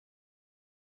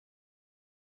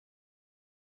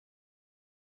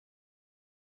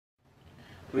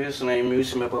Real Slam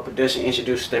Music, my boy Production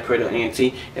introduced Step Predator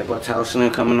NT. That boy Tyler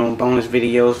Slim coming on bonus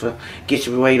videos for get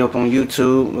your weight up on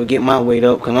YouTube or get my weight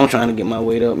up, because I'm trying to get my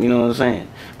weight up, you know what I'm saying?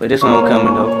 But this one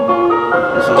coming though.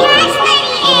 This one coming.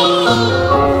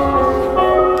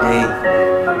 Hey.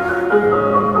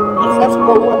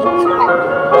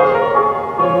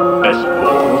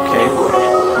 Okay.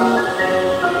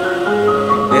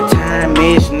 The time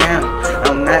is now.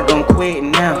 I'm not gonna quit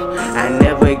now. I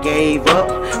never gave up,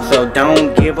 so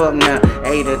don't give up now.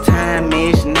 Hey, the time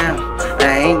is now.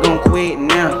 I ain't gonna quit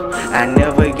now. I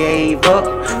never gave up,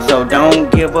 so don't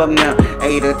give up now.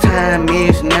 Hey, the time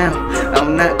is now.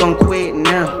 I'm not gonna quit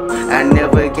now. I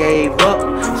never gave up,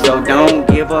 so don't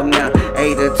give up now.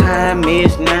 Hey, the time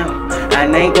is now. I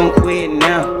ain't gonna quit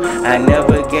now. I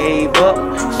never gave up,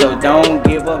 so don't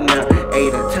give up now. Hey,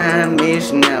 the time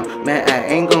is now. Man, I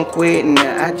ain't gonna quit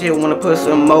now. I just wanna put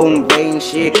some motivating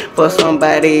shit for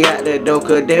somebody out there though,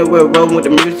 cause they were rolling with the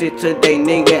music today,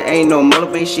 nigga. Ain't no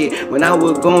motivating shit. When I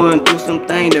was going through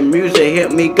something, the music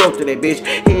helped me go through that bitch.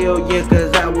 Hell yeah,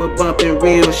 cause I was bumping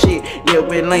real shit. Yeah,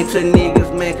 we lame to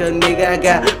niggas, man, cause nigga, I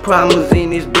got problems in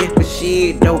this bitch for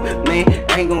shit though. Man,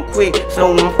 I ain't gonna quit,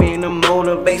 so I'm finna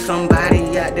motivate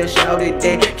somebody out there, shout it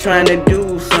that trying to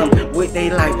do something with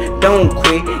their life. Don't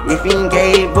quit. If you ain't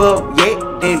gave up yet,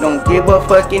 then don't give up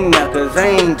fucking now, cause I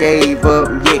ain't gave up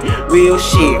yet. Real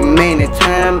shit, man, the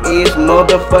time is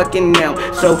motherfucking now.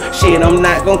 So shit, I'm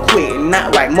not gonna quit,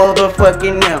 not right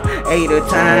motherfucking now. Hey, the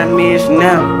time is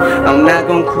now. I'm not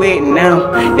gonna quit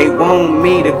now. They want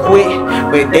me to quit,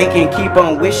 but they can keep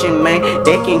on wishing, man.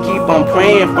 They can keep on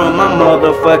praying for my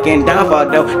motherfucking downfall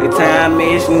though. The time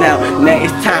is now. Now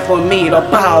it's time for me to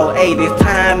ball. Hey, this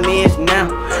time is now.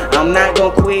 I'm not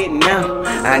gonna quit now.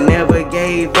 I never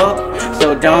gave up,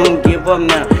 so don't give up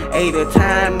now. Hey, the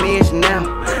time is now.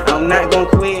 I'm not gonna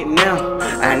quit now.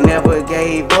 I never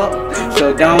gave up,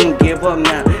 so don't give up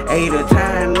now. Hey, the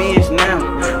time is now.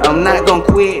 I'm not gonna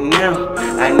quit now.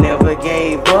 I never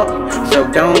gave up, so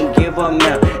don't give up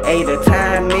now. Hey, the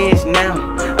time is now.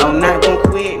 I'm not gonna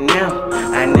quit now.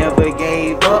 I never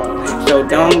gave up, so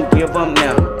don't give up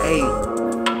now. Hey,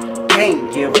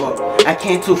 can't give up. I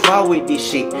came too far with this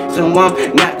shit, so I'm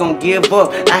not gonna give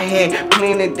up. I had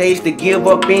plenty of days to give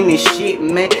up in this shit,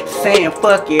 man, saying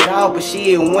fuck it all, but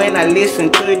shit, when I listen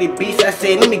to the beats, I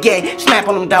said, let me get snap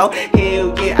on them, dog.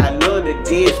 Hell yeah, I love to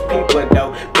diss people,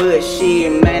 though, but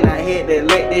shit, man, I had to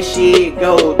let that shit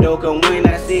go, though, cause when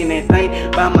I sit and think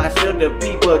about myself, the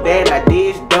people that I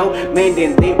diss, though, man,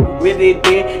 then they really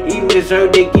didn't even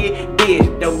deserve to get this,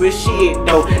 though. Real shit,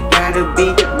 though, gotta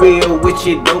be real with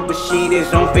you, though, but shit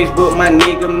is on Facebook, my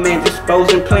nigga, man,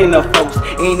 disposing plenty of folks.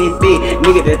 Any big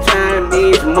nigga, the time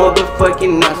is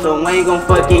motherfucking now, so I ain't gon'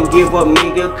 fucking give up,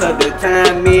 nigga, cause the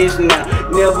time is now.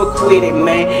 Never quit it,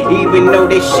 man, even though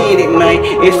they shit it, man.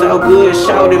 It's all good,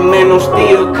 shout it, man, I'm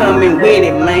still coming with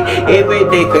it, man. Every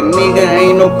day, cause nigga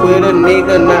ain't no quitter,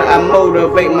 nigga. Now I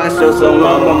motivate myself, so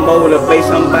I'ma motivate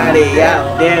somebody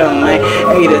out there, man.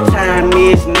 Hey, the time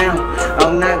is now.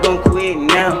 I'm not gon' quit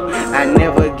now. I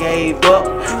never gave up,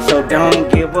 so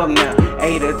don't give up now.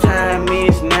 Hey, the time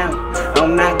is now.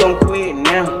 I'm not gon' quit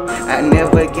now. I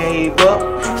never gave up,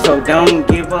 so don't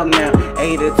give up now.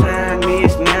 Hey, the time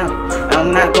is now.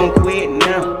 I'm not gon' quit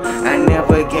now. I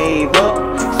never gave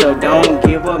up, so don't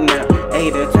give up now. Hey,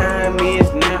 the time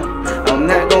is now. I'm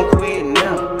not gon' quit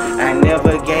now. I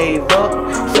never gave up,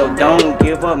 so don't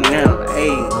give up now.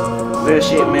 Hey, real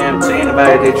shit, man. I'm telling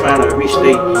anybody they trying to reach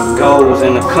their goals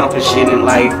and accomplish shit in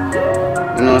life.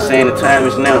 You know what I'm saying? The time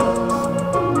is now.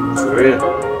 For real.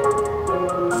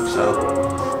 So,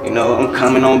 you know, I'm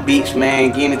coming on beats,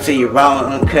 man, getting it to you raw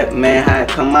and uncut, man, how it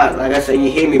come out. Like I said,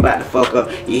 you hear me about to fuck up.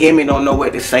 You hear me, don't know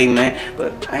what to say, man.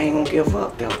 But I ain't gonna give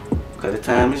up, though, because the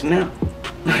time is now.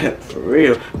 For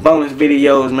real. Bonus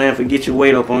videos, man, for get your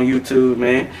weight up on YouTube,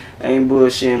 man. I ain't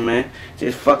bullshitting, man.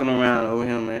 Just fucking around over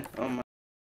here, man. Oh my